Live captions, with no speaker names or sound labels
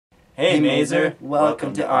Hey Maeser,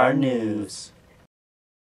 welcome to our news.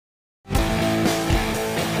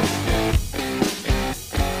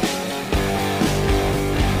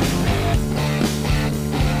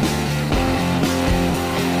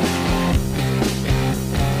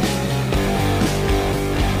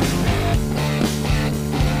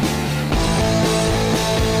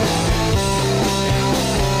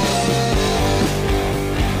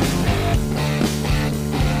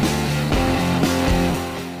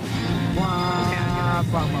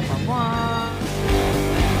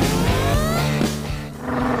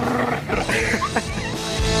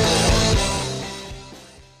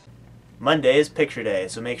 Monday is picture day,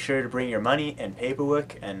 so make sure to bring your money and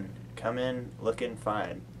paperwork and come in looking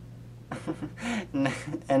fine.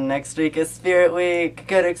 And next week is Spirit Week.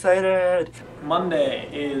 Get excited! Monday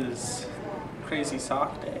is Crazy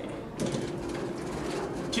Sock Day.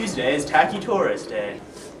 Tuesday is Tacky Tourist Day.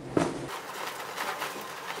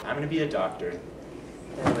 I'm gonna be a doctor.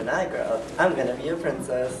 And when I grow up, I'm gonna be a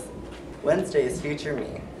princess. Wednesday is Future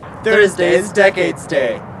Me. Thursday is Decades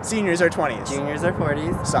Day. Seniors are 20s. Juniors are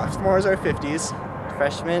 40s. Sophomores are 50s.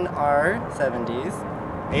 Freshmen are 70s.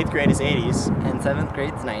 8th grade is 80s. And 7th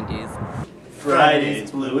grade's 90s.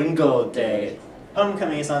 Friday's Blue and Gold Day.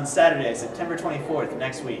 Homecoming is on Saturday, September 24th,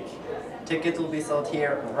 next week. Tickets will be sold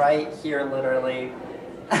here, right here, literally.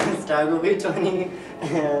 Stag will be 20,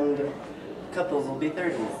 and couples will be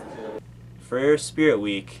 30s. For your Spirit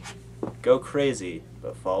Week, go crazy,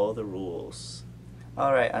 but follow the rules.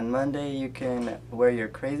 Alright, on Monday you can wear your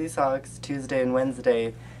crazy socks. Tuesday and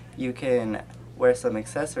Wednesday you can wear some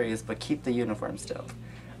accessories, but keep the uniform still.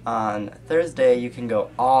 On Thursday you can go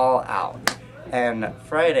all out. And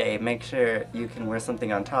Friday, make sure you can wear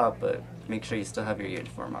something on top, but make sure you still have your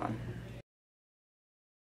uniform on.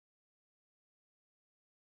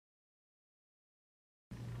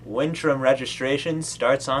 Winterim registration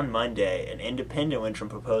starts on Monday, and independent Winterim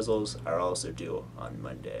proposals are also due on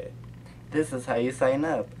Monday. This is how you sign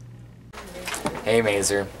up. Hey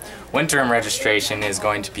Maeser. Winterim registration is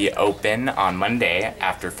going to be open on Monday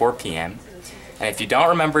after 4 p.m. And if you don't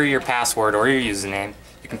remember your password or your username,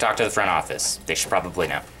 you can talk to the front office. They should probably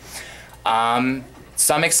know.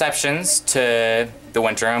 Some exceptions to the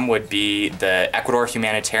Winterim would be the Ecuador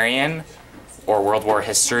Humanitarian or World War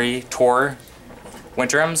History Tour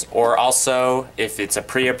Winterims, or also if it's a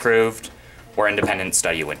pre-approved or independent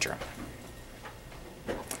study Winterim.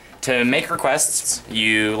 To make requests,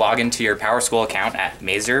 you log into your PowerSchool account at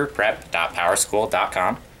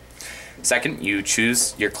maeserprep.powerschool.com. Second, you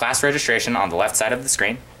choose your class registration on the left side of the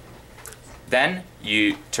screen. Then,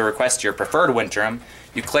 to request your preferred Winterim,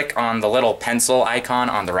 you click on the little pencil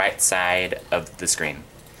icon on the right side of the screen.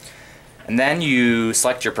 And then you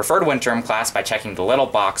select your preferred Winterim class by checking the little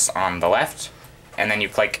box on the left, and then you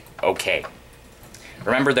click OK.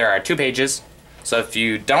 Remember, there are 2 pages, so if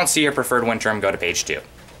you don't see your preferred Winterim, go to page 2.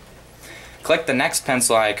 Click the next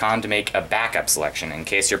pencil icon to make a backup selection in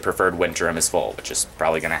case your preferred Winterim is full, which is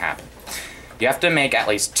probably going to happen. You have to make at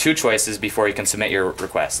least 2 choices before you can submit your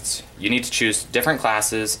requests. You need to choose different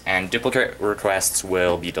classes, and duplicate requests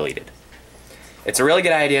will be deleted. It's a really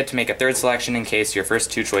good idea to make a 3rd selection in case your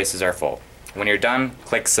first 2 choices are full. When you're done,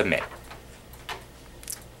 click Submit.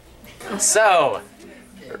 So,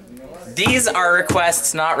 these are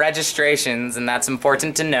requests, not registrations, and that's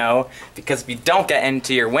important to know, because if you don't get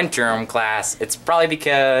into your Winterim class, it's probably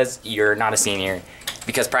because you're not a senior,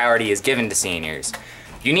 because priority is given to seniors.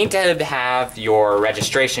 You need to have your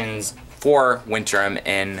registrations for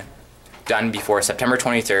Winterim done before September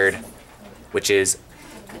 23rd, which is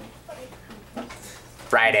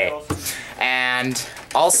Friday. And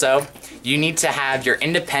also, you need to have your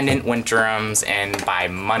independent Winterims in by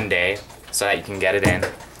Monday so that you can get it in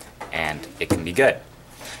and it can be good.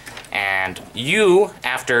 And you,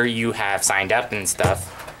 after you have signed up and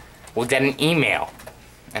stuff, will get an email.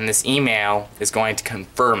 And this email is going to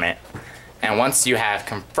confirm it. And once you have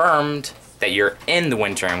confirmed that you're in the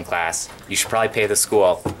Winterim class, you should probably pay the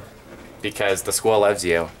school, because the school loves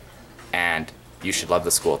you and you should love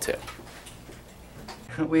the school too.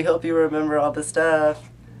 We hope you remember all the stuff.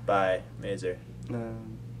 Bye, Maeser.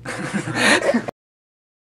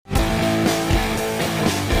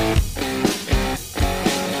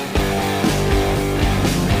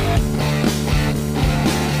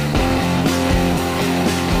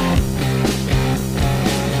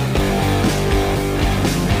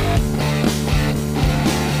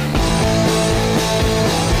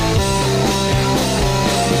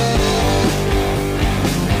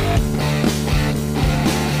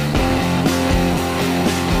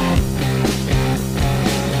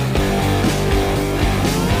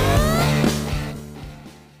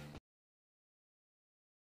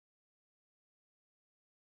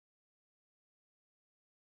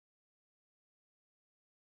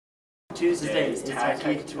 Tuesday is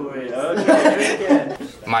tacky toys. Okay, do it again.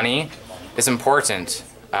 Money is important.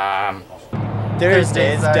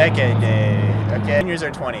 Thursday is decade day. Okay. Juniors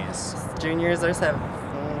are 20s. Juniors are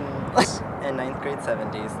and 9th grade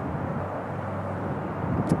 70s.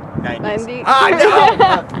 90s. 90.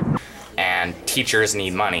 Ah, no! And teachers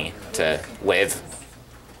need money to live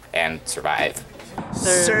and survive.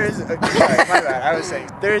 Sirs, okay, sorry, my bad. I was saying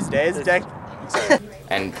Thursday is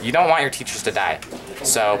And you don't want your teachers to die.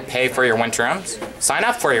 So pay for your Winterims, sign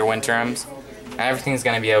up for your Winterims, and everything's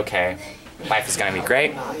gonna be okay. Life is gonna be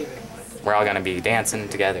great. We're all gonna be dancing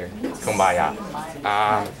together. Kumbaya.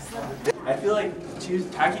 I feel like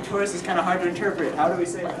tacky tourist is kind of hard to interpret. How do we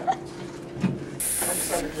say that?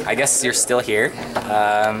 I guess you're still here.